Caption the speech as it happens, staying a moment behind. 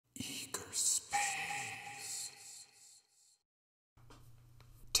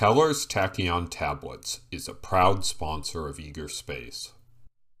Teller's Tachyon Tablets is a proud sponsor of Eager Space.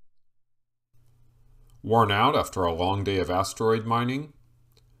 Worn out after a long day of asteroid mining?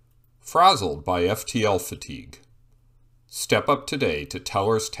 Frazzled by FTL fatigue? Step up today to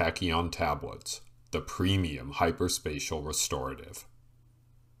Teller's Tachyon Tablets, the premium hyperspatial restorative.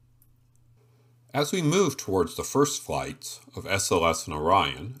 As we move towards the first flights of SLS and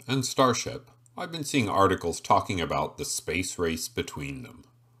Orion and Starship, I've been seeing articles talking about the space race between them.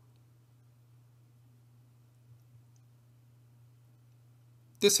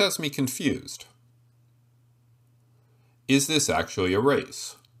 This has me confused. Is this actually a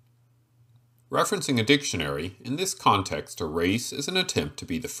race? Referencing a dictionary, in this context a race is an attempt to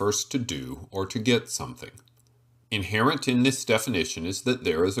be the first to do or to get something. Inherent in this definition is that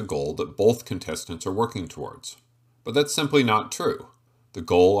there is a goal that both contestants are working towards. But that's simply not true. The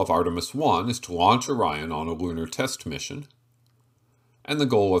goal of Artemis 1 is to launch Orion on a lunar test mission, and the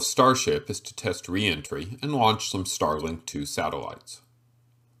goal of Starship is to test re-entry and launch some Starlink 2 satellites.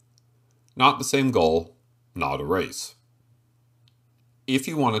 Not the same goal, not a race. If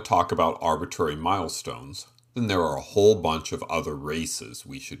you want to talk about arbitrary milestones, then there are a whole bunch of other races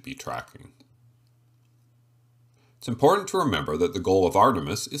we should be tracking. It's important to remember that the goal of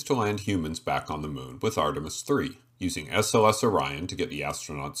Artemis is to land humans back on the moon with Artemis 3, using SLS Orion to get the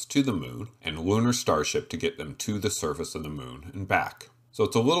astronauts to the moon and lunar Starship to get them to the surface of the moon and back. So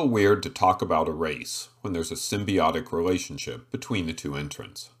it's a little weird to talk about a race when there's a symbiotic relationship between the two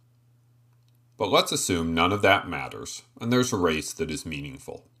entrants. But let's assume none of that matters, and there's a race that is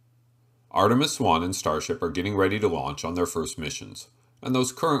meaningful. Artemis 1 and Starship are getting ready to launch on their first missions, and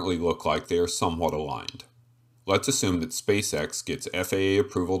those currently look like they are somewhat aligned. Let's assume that SpaceX gets FAA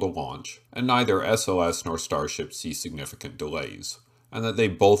approval to launch, and neither SLS nor Starship see significant delays, and that they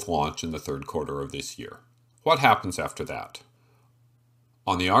both launch in the third quarter of this year. What happens after that?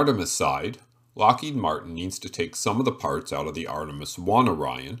 On the Artemis side, Lockheed Martin needs to take some of the parts out of the Artemis 1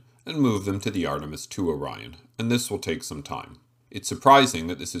 Orion and move them to the Artemis 2 Orion, and this will take some time. It's surprising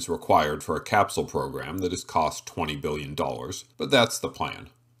that this is required for a capsule program that has cost $20 billion, but that's the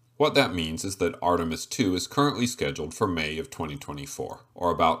plan. What that means is that Artemis 2 is currently scheduled for May of 2024, or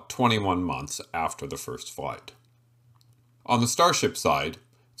about 21 months after the first flight. On the Starship side,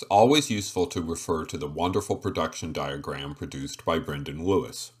 it's always useful to refer to the wonderful production diagram produced by Brendan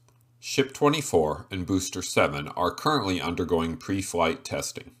Lewis. Ship 24 and Booster 7 are currently undergoing pre-flight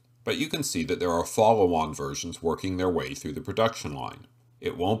testing, but you can see that there are follow-on versions working their way through the production line.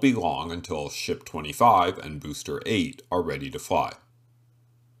 It won't be long until Ship 25 and Booster 8 are ready to fly.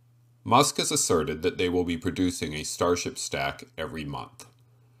 Musk has asserted that they will be producing a Starship stack every month.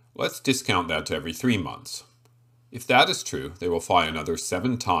 Let's discount that to every 3 months. If that is true, they will fly another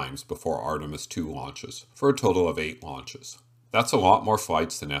 7 times before Artemis 2 launches, for a total of 8 launches. That's a lot more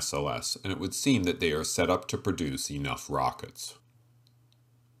flights than SLS, and it would seem that they are set up to produce enough rockets.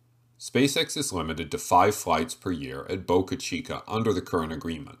 SpaceX is limited to 5 flights per year at Boca Chica under the current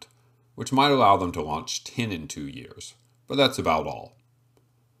agreement, which might allow them to launch 10 in 2 years, but that's about all.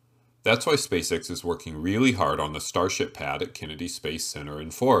 That's why SpaceX is working really hard on the Starship pad at Kennedy Space Center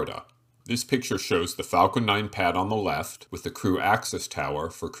in Florida. This picture shows the Falcon 9 pad on the left with the Crew Access Tower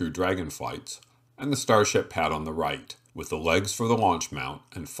for Crew Dragon flights, and the Starship pad on the right with the legs for the launch mount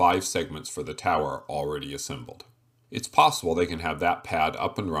and 5 segments for the tower already assembled. It's possible they can have that pad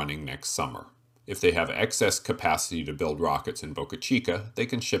up and running next summer. If they have excess capacity to build rockets in Boca Chica, they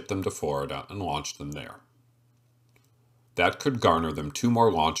can ship them to Florida and launch them there. That could garner them 2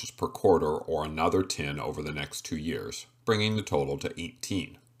 more launches per quarter or another 10 over the next 2 years, bringing the total to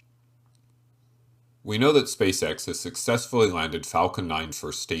 18. We know that SpaceX has successfully landed Falcon 9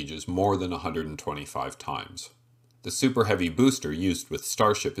 first stages more than 125 times. The Super Heavy booster used with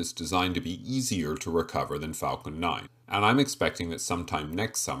Starship is designed to be easier to recover than Falcon 9, and I'm expecting that sometime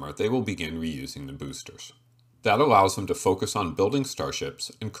next summer they will begin reusing the boosters. That allows them to focus on building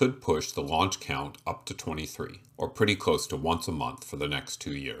Starships and could push the launch count up to 23, or pretty close to once a month for the next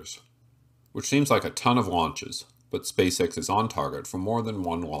 2 years. Which seems like a ton of launches, but SpaceX is on target for more than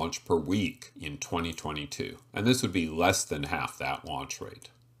 1 launch per week in 2022, and this would be less than half that launch rate.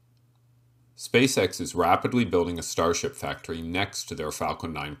 SpaceX is rapidly building a Starship factory next to their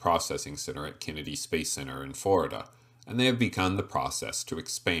Falcon 9 processing center at Kennedy Space Center in Florida, and they have begun the process to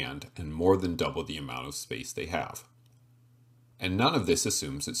expand and more than double the amount of space they have. And none of this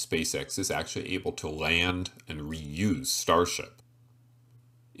assumes that SpaceX is actually able to land and reuse Starship.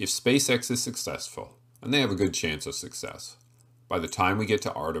 If SpaceX is successful, and they have a good chance of success, by the time we get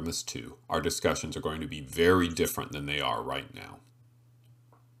to Artemis 2, our discussions are going to be very different than they are right now.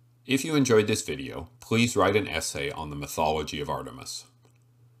 If you enjoyed this video, please write an essay on the mythology of Artemis.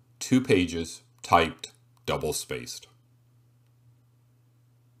 2 pages, typed, double-spaced.